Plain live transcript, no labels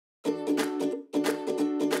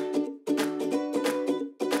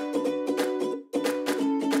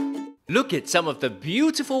Look at some of the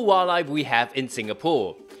beautiful wildlife we have in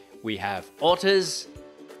Singapore. We have otters,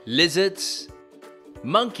 lizards,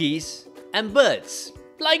 monkeys, and birds,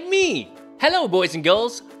 like me. Hello boys and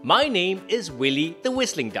girls, my name is Willie the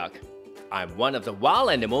Whistling Duck. I'm one of the wild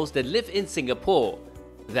animals that live in Singapore.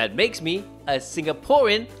 That makes me a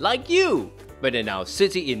Singaporean like you. But in our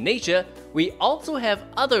city in nature, we also have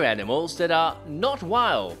other animals that are not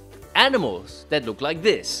wild. Animals that look like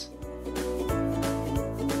this.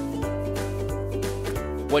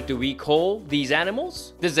 What do we call these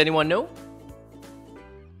animals? Does anyone know?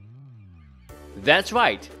 That's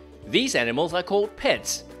right. These animals are called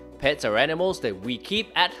pets. Pets are animals that we keep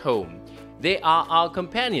at home. They are our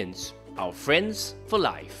companions, our friends for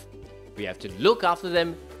life. We have to look after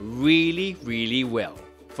them really well.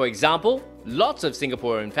 For example, lots of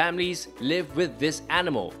Singaporean families live with this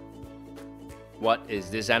animal. What is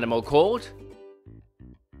this animal called?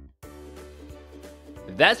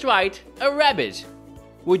 That's right, a rabbit.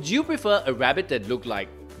 Would you prefer a rabbit that looked like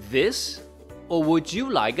this? Or would you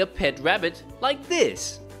like a pet rabbit like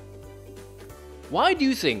this? Why do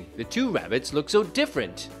you think the two rabbits look so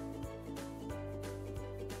different?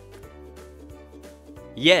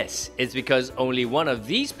 Yes, it's because only one of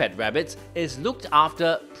these pet rabbits is looked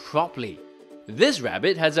after properly. This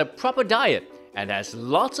rabbit has a proper diet and has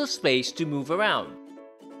lots of space to move around.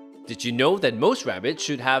 Did you know that most rabbits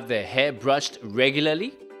should have their hair brushed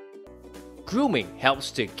regularly? Grooming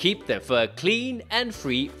helps to keep their fur clean and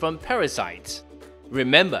free from parasites.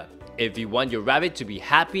 Remember, if you want your rabbit to be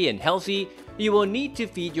happy and healthy, you will need to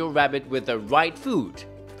feed your rabbit with the right food,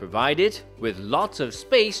 provide it with lots of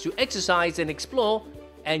space to exercise and explore,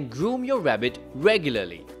 and groom your rabbit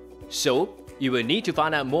regularly. So, you will need to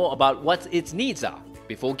find out more about what its needs are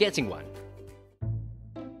before getting one.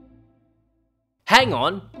 Hang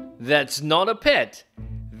on, that's not a pet.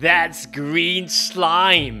 That's green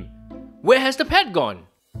slime. Where has the pet gone?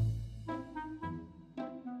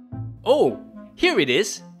 Oh, here it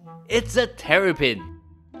is. It's a terrapin.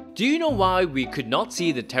 Do you know why we could not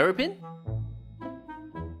see the terrapin?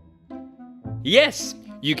 Yes,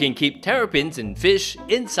 you can keep terrapins and fish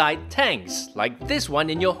inside tanks like this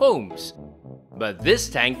one in your homes. But this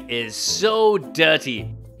tank is so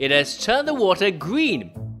dirty. It has turned the water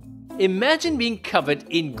green. Imagine being covered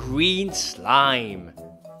in green slime.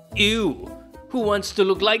 Ew! Who wants to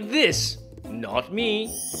look like this? Not me.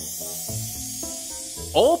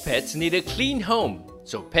 All pets need a clean home,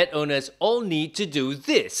 so pet owners all need to do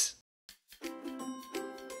this.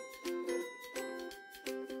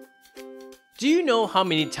 Do you know how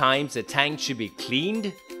many times a tank should be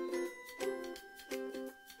cleaned?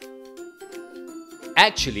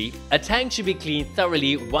 Actually, a tank should be cleaned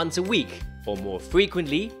thoroughly once a week, or more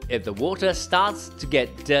frequently if the water starts to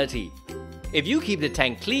get dirty. If you keep the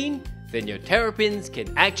tank clean, then your terrapins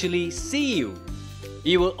can actually see you.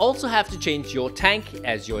 You will also have to change your tank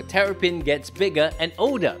as your terrapin gets bigger and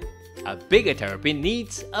older. A bigger terrapin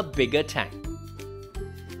needs a bigger tank.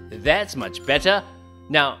 That's much better.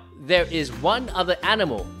 Now, there is one other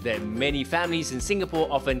animal that many families in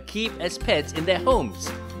Singapore often keep as pets in their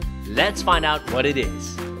homes. Let's find out what it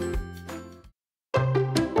is.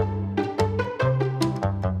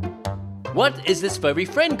 What is this furry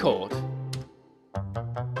friend called?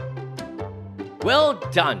 Well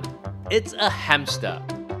done! It's a hamster.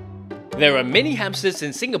 There are many hamsters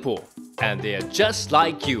in Singapore, and they are just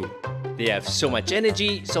like you. They have so much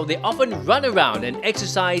energy, so they often run around and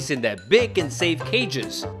exercise in their big and safe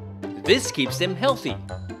cages. This keeps them healthy.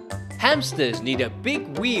 Hamsters need a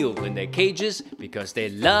big wheel in their cages because they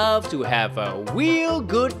love to have a real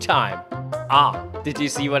good time. Ah, did you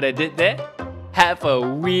see what I did there? Have a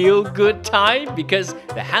real good time because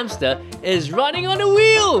the hamster is running on a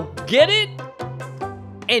wheel. Get it?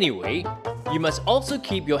 Anyway, you must also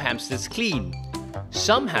keep your hamsters clean.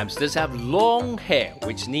 Some hamsters have long hair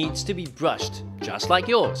which needs to be brushed, just like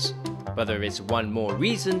yours. But there is one more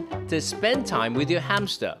reason to spend time with your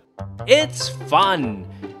hamster. It's fun!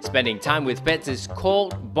 Spending time with pets is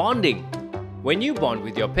called bonding. When you bond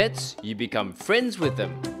with your pets, you become friends with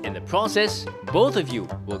them. In the process, both of you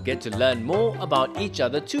will get to learn more about each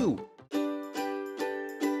other too.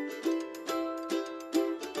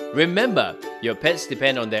 Remember, your pets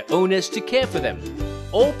depend on their owners to care for them.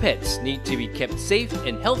 All pets need to be kept safe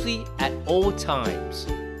and healthy at all times.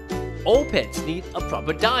 All pets need a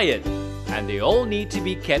proper diet, and they all need to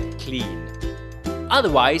be kept clean.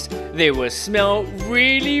 Otherwise, they will smell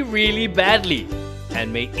really badly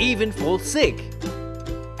and may even fall sick.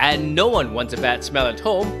 And no one wants a bad smell at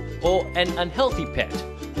home or an unhealthy pet.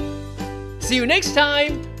 See you next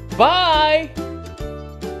time! Bye!